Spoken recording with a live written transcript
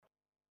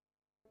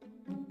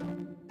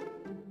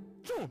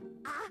John,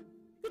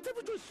 your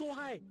temperature is so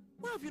high.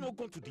 Why have you not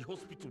gone to the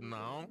hospital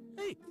now?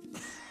 Hey.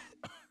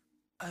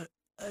 I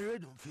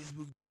read on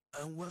Facebook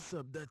and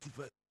WhatsApp that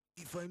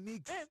if I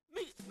mix...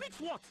 Mix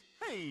what?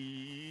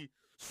 Hey,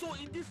 so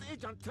in this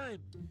age and time,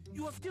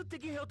 you are still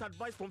taking health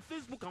advice from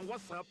Facebook and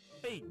WhatsApp?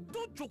 Hey,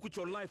 don't joke with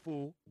your life,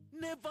 oh.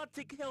 Never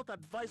take health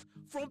advice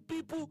from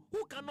people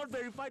who cannot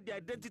verify their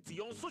identity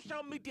on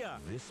social media.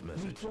 This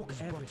message is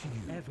brought to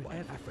you by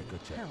Africa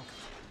Check.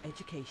 Health,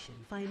 education,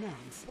 finance,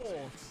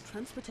 sports,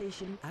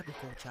 transportation,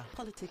 agriculture,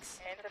 politics,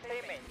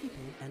 entertainment,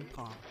 people and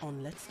power.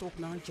 On Let's Talk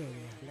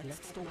Nigeria.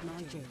 Let's Talk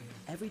Nigeria.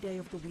 Every day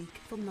of the week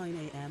from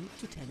 9 a.m.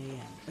 to 10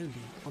 a.m. Only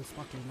on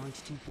Sparkling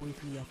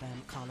 92.3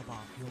 FM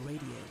Calabar. Your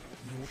radio,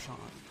 your charm.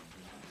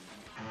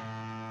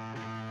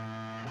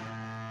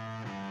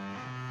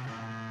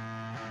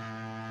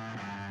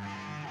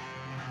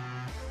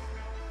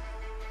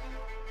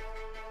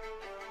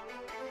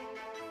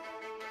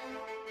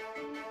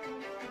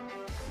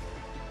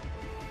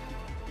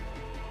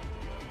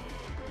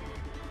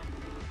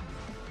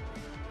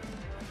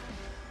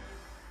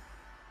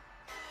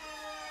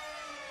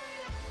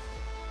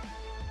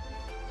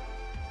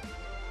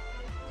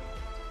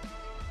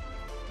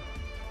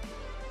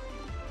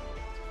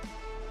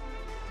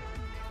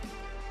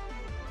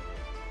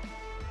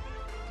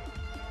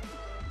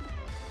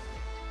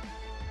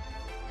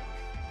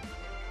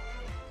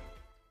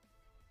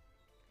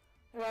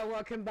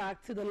 Welcome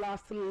back to the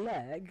last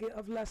leg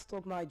of Let's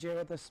Talk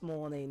Nigeria this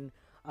morning,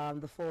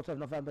 the 4th of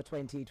November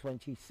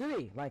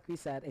 2023. Like we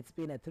said, it's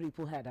been a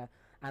triple header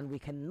and we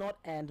cannot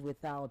end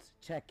without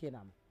checking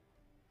them.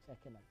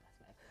 That's right.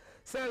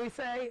 So we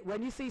say,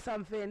 when you see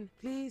something,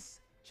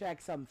 please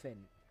check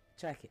something.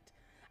 Check it.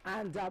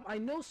 And I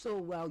know so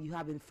well you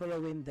have been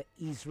following the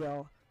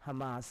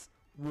Israel-Hamas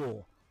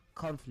war,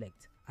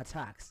 conflict,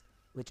 attacks,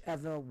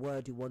 whichever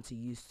word you want to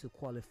use to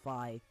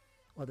qualify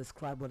or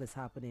describe what is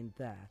happening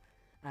there.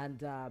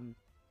 And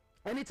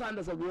anytime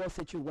there's a war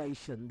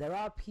situation, there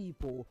are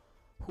people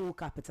who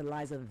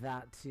capitalize on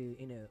that to,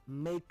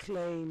 make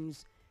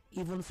claims,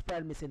 even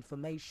spread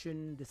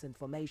misinformation,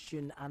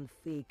 disinformation, and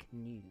fake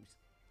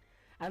news.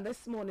 And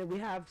this morning, we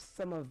have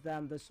some of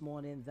them this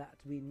morning that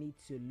we need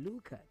to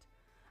look at.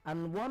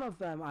 And one of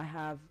them I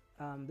have,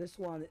 this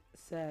one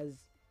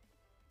says,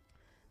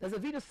 there's a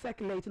video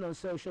circulating on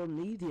social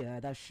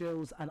media that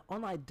shows an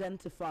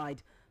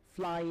unidentified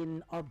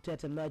flying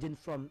object emerging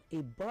from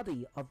a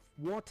body of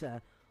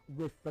water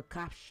with the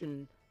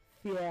caption,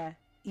 "Fear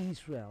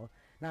Israel."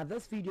 Now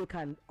this video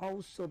can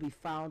also be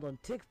found on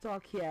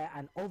TikTok here,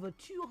 and over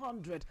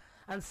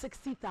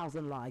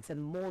 260,000 likes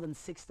and more than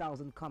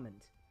 6,000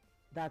 comments.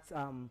 That's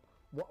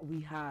what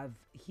we have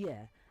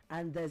here.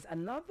 And there's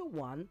another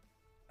one,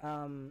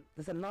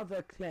 there's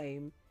another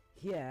claim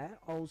here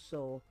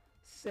also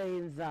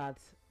saying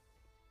that,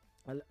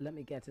 let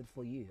me get it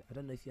for you. I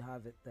don't know if you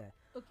have it there.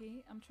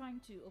 Okay, I'm trying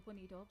to open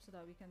it up so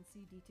that we can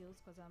see details,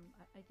 because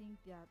I think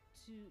there are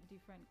two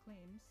different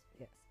claims.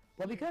 Yes.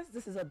 Well, because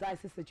this is a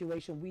dicey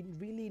situation, we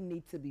really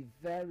need to be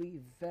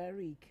very,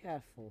 very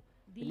careful.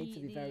 We need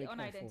to be very careful.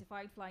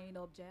 Unidentified flying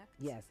object.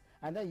 Yes.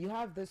 And then you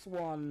have this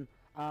one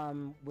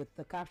with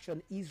the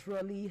caption,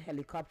 "Israeli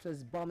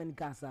helicopters bombing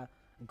Gaza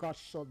got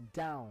shot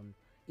down."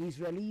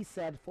 Israelis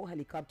said 4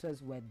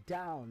 helicopters were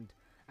downed.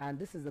 And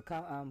this is the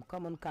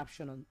common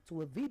caption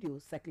to a video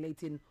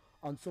circulating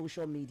on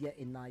social media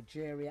in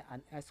Nigeria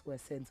and elsewhere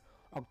since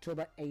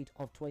October 8th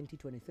of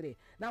 2023.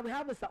 Now we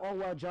have Mr.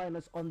 Orwell join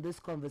us on this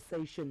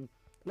conversation.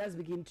 Let's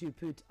begin to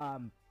put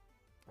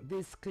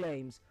these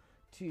claims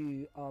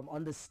to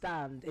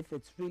understand if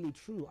it's really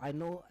true. I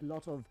know a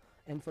lot of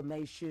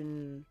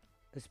information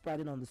is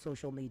spreading on the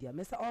social media.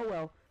 Mr.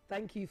 Orwell,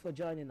 thank you for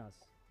joining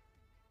us.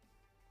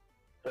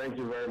 Thank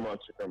you very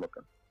much,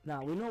 Kamaka.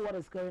 Now, we know what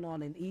is going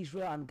on in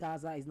Israel, and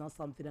Gaza is not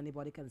something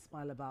anybody can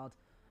smile about.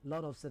 A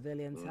lot of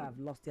civilians have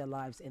lost their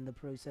lives in the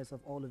process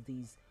of all of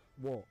these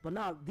war. But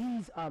now,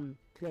 these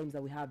claims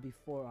that we have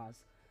before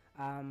us,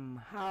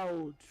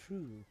 how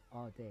true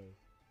are they?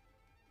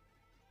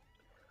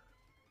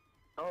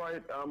 All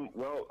right.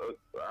 Well,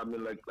 I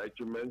mean, like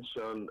you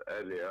mentioned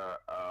earlier,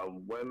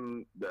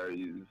 when there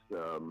is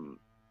a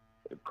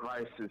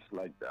crisis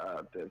like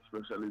that,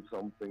 especially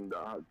something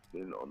that has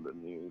been on the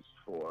news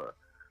for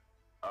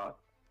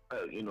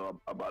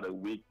about a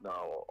week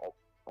now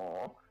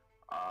or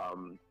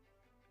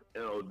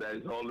there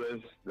is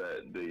always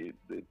the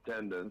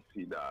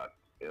tendency that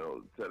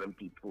certain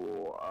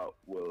people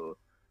will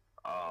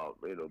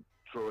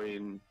throw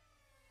in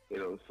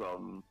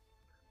some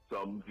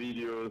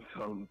videos,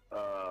 some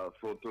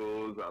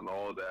photos and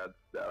all that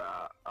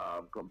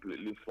are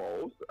completely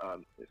false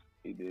and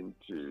leading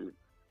to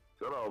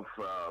sort of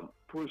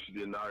push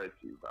the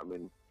narrative. I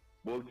mean,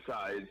 both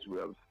sides we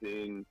have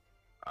seen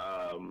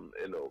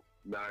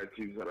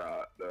narratives that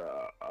are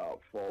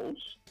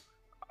false,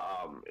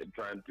 in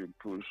trying to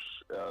push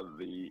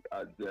the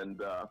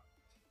agenda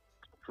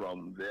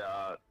from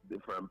their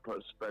different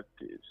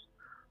perspectives.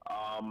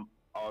 I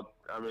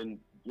mean,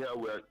 yeah,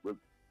 we've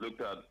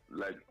looked at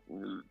like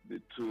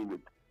the two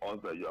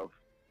reports that you have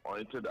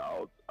pointed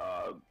out,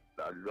 are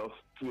just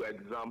two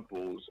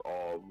examples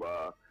of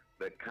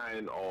the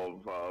kind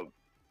of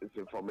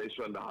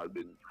misinformation that has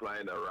been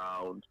flying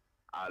around,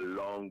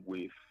 along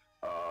with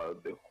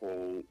the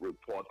whole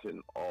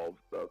reporting of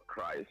the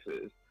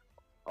crisis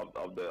of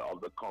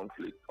the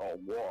conflict or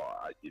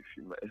war, if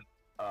you may,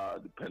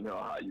 depending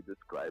on how you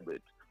describe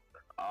it.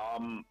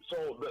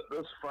 So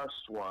this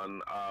first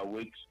one,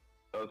 which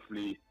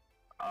firstly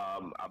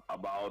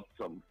about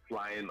some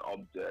flying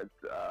object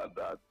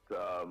that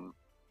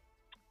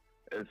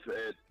it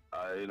said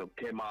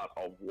came out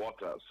of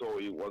water. So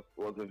it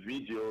was a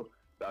video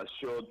that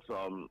showed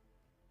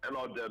an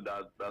object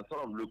that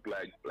sort of looked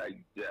like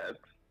jets,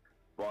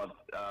 but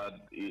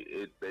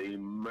they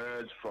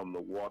emerged from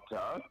the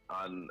water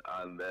and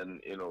then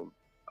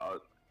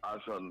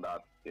action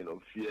that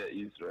fear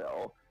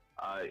Israel,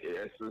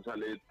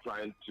 essentially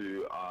trying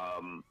to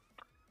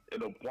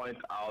point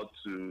out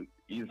to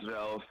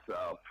Israel's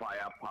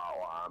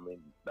firepower. I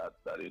mean that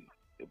it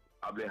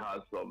probably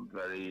has some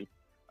very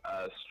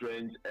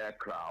strange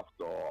aircraft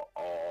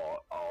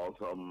or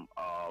some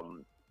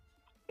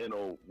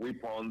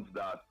weapons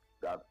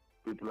that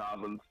people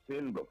haven't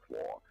seen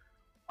before.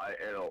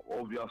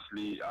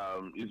 Obviously,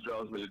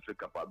 Israel's military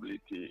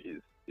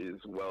capability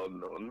is well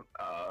known.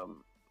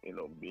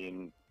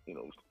 Being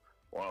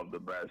one of the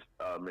best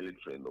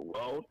military in the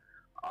world.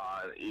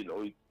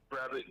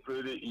 It's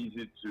pretty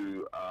easy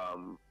to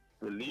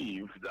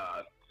believe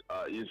that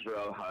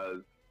Israel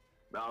has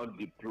now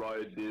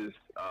deployed these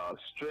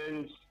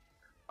strange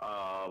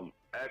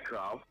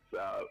aircraft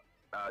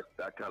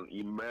that can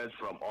emerge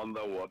from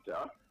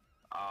underwater.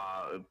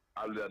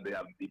 After they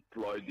have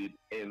deployed it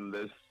in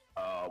this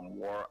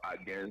war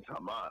against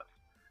Hamas.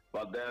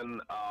 But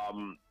then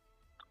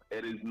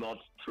it is not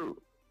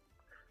true.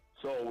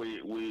 So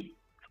we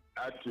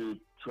had to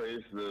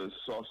trace the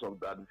source of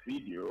that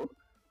video,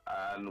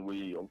 and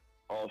we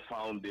all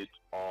found it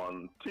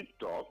on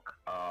TikTok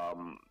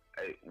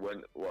when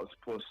it was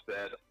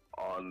posted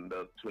on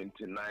the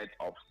 29th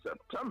of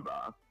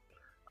September.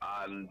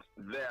 And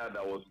there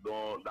was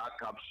that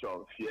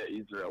caption, "Fear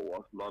Israel,"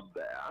 was not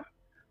there.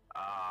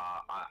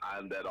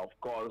 And then, of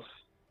course,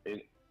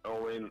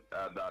 knowing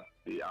that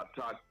the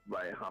attack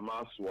by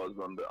Hamas was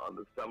on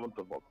the 7th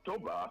of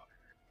October,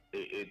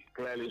 it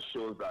clearly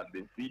shows that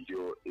the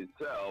video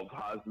itself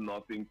has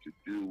nothing to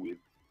do with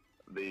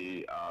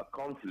the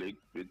conflict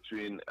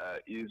between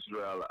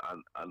Israel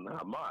and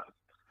Hamas.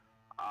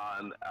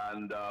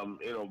 And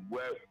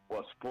where it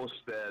was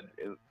posted,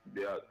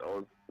 there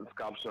was this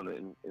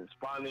caption in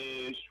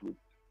Spanish with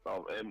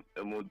some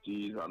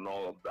emojis and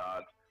all of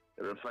that,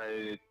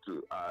 referring it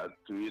to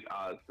it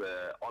as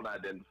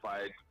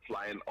unidentified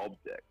flying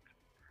object.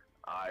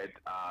 Right?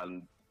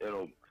 And there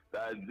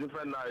are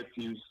different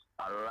narratives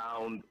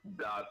around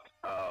that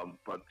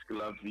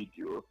particular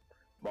video,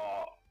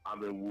 but I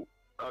mean, we're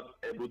not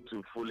able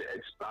to fully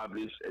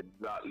establish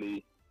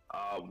exactly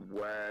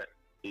where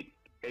it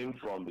came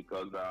from,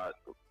 because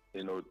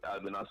it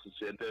has been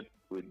associated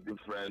with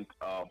different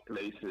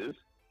places.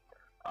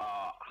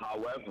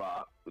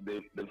 However,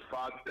 the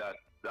fact that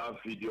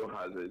that video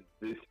has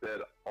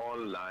existed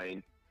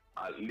online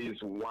at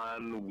least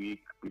 1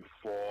 week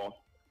before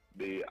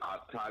the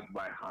attack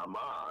by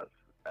Hamas,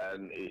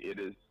 and it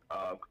is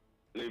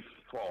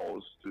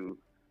false to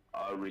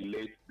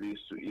relate this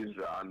to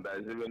Israel, and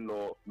there's even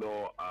no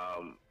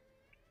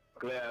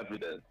clear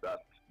evidence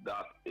that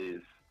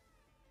is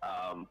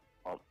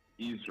of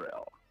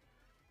Israel.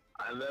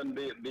 And then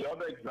the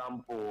other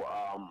example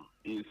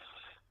is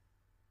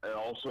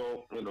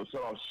also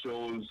sort of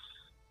shows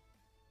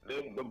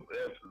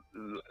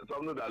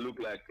something that looked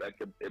like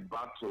a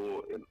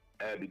battle in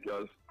air,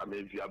 because I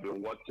mean, if you have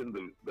been watching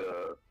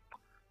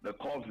the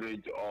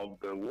coverage of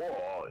the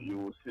war, you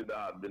will see there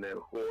have been a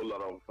whole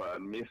lot of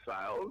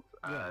missiles,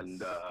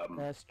 and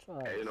that's true.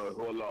 a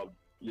whole lot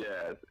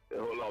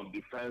of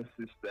defense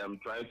system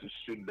trying to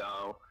shoot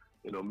down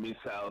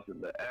missiles in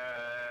the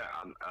air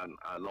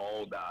and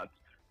all that.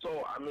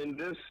 So I mean,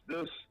 this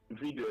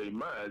video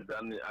emerged,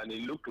 and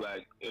it looked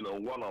like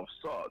one of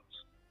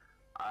sorts,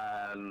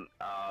 and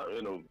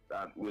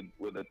that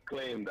with a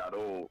claim that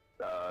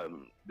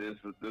these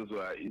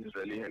were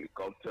Israeli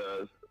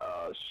helicopters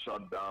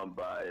shot down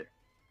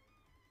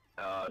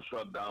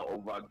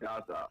over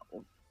Gaza,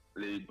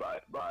 led by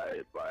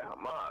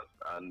Hamas,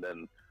 and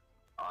then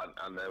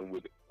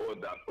with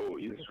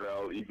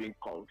Israel even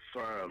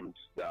confirmed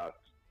that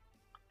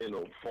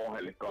 4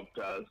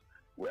 helicopters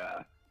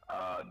were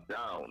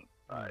down,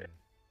 right?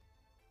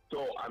 So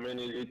I mean,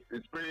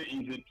 it's pretty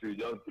easy to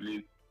just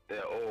believe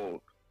that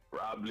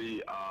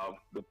probably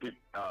the people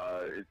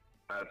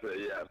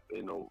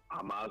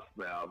Hamas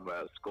may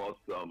have scored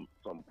some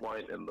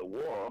point in the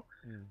war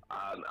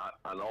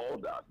and all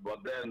that,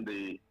 but then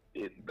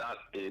that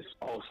is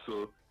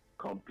also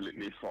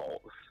completely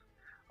false.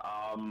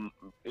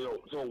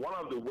 So one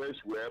of the ways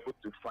we're able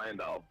to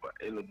find out,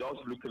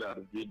 just looking at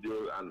the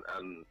video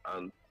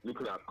and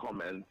looking at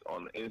comments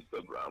on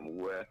Instagram,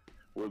 where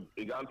we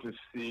began to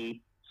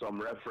see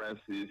some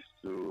references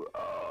to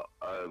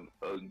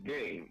a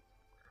game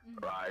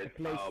right?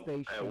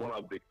 PlayStation. And one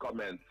of the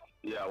comments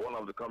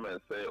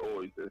say,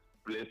 "Oh, it's a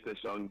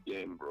PlayStation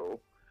game, bro."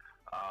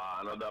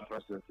 Another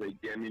person say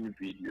gaming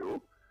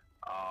video.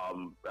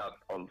 That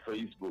on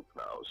Facebook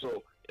now.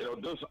 So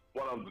those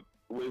one of the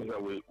ways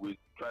that we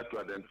try to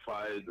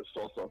identify the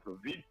source of a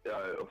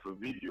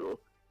video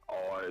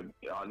or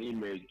an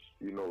image.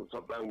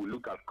 Sometimes we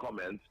look at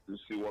comments to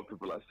see what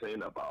people are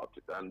saying about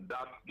it, and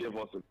that gave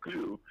us a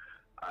clue.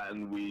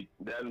 And we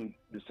then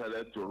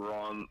decided to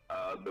run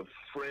the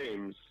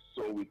frames.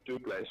 So we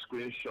took like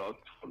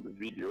screenshots from the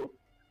video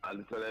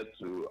and decided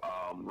to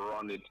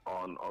run it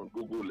on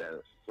Google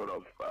Lens, sort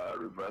of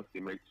reverse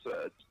image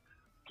search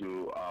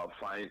to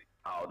find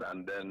out.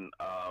 And then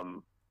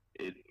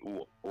it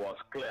was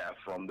clear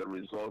from the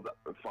results that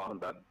we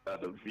found that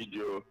the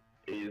video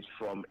is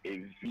from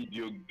a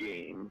video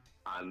game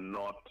and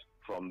not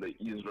from the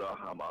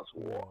Israel-Hamas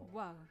war.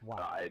 Wow.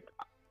 Right?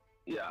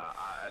 Yeah,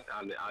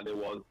 and it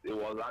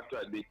was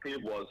actually, the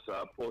clip was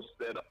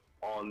posted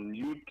on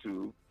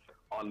YouTube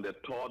on the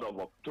 3rd of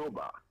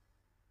October,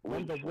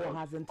 When the which war was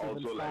hasn't even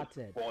also like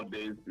started. 4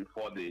 days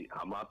before the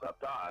Hamas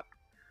attack.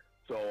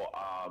 So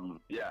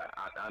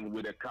and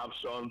with a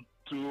caption,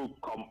 2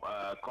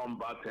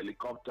 combat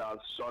helicopters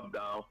shot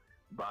down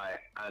by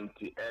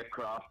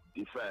anti-aircraft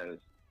defense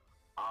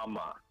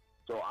armor.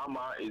 So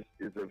armor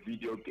is a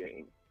video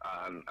game,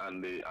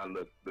 and the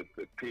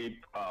clip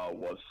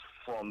was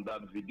from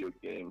that video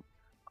game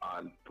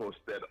and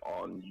posted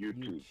on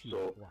YouTube.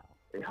 So wow.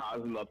 it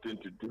has nothing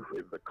to do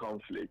with the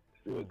conflict.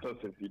 So it's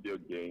just a video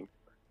game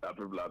that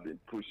people have been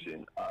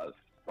pushing as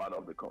part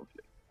of the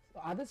conflict.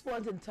 So at this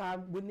point in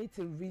time, we need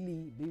to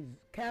really be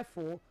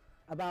careful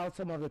about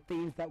some of the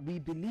things that we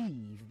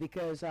believe,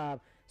 because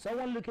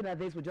someone looking at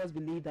this would just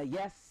believe that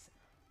yes,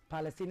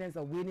 Palestinians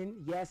are winning,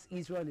 yes,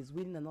 Israel is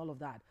winning, and all of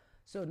that.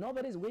 So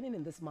nobody's winning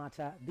in this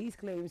matter. These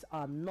claims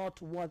are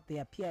not what they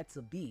appear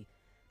to be.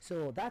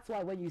 So that's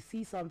why when you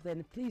see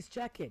something, please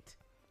check it.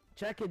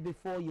 Check it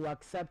before you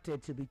accept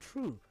it to be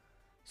true.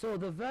 So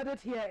the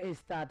verdict here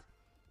is that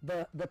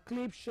the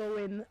clip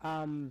showing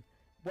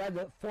where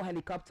the 4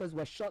 helicopters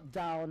were shot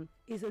down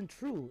isn't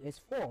true, it's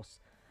false.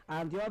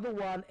 And the other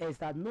one is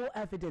that no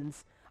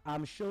evidence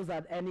shows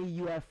that any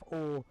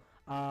UFO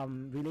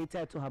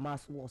related to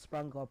Hamas was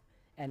sprung up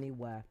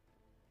anywhere.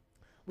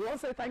 We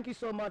also thank you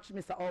so much,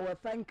 Mr. Ower.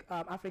 Thank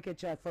Africa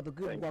Check for the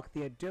good work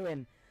they're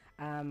doing,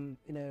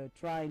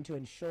 trying to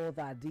ensure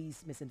that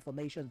these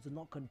misinformations do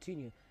not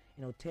continue,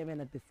 taming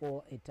it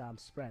before it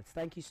spreads.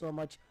 Thank you so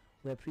much.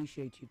 We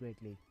appreciate you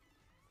greatly.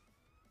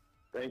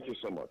 Thank you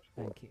so much.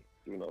 Thank you.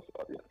 Giving us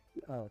audience.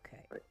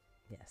 Okay. Thanks.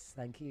 Yes,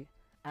 thank you.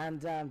 And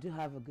do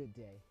have a good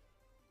day.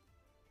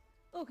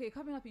 Okay,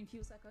 coming up in a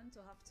few seconds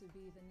will have to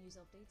be the news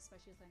update.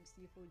 Special thanks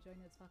to you for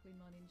joining the Sparkling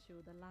Morning Show,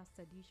 the last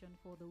edition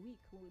for the week.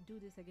 We'll do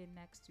this again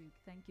next week.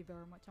 Thank you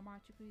very much. Amara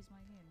Chukwu is my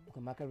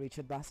name. Maka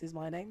Richard Bass is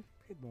my name.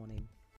 Good morning.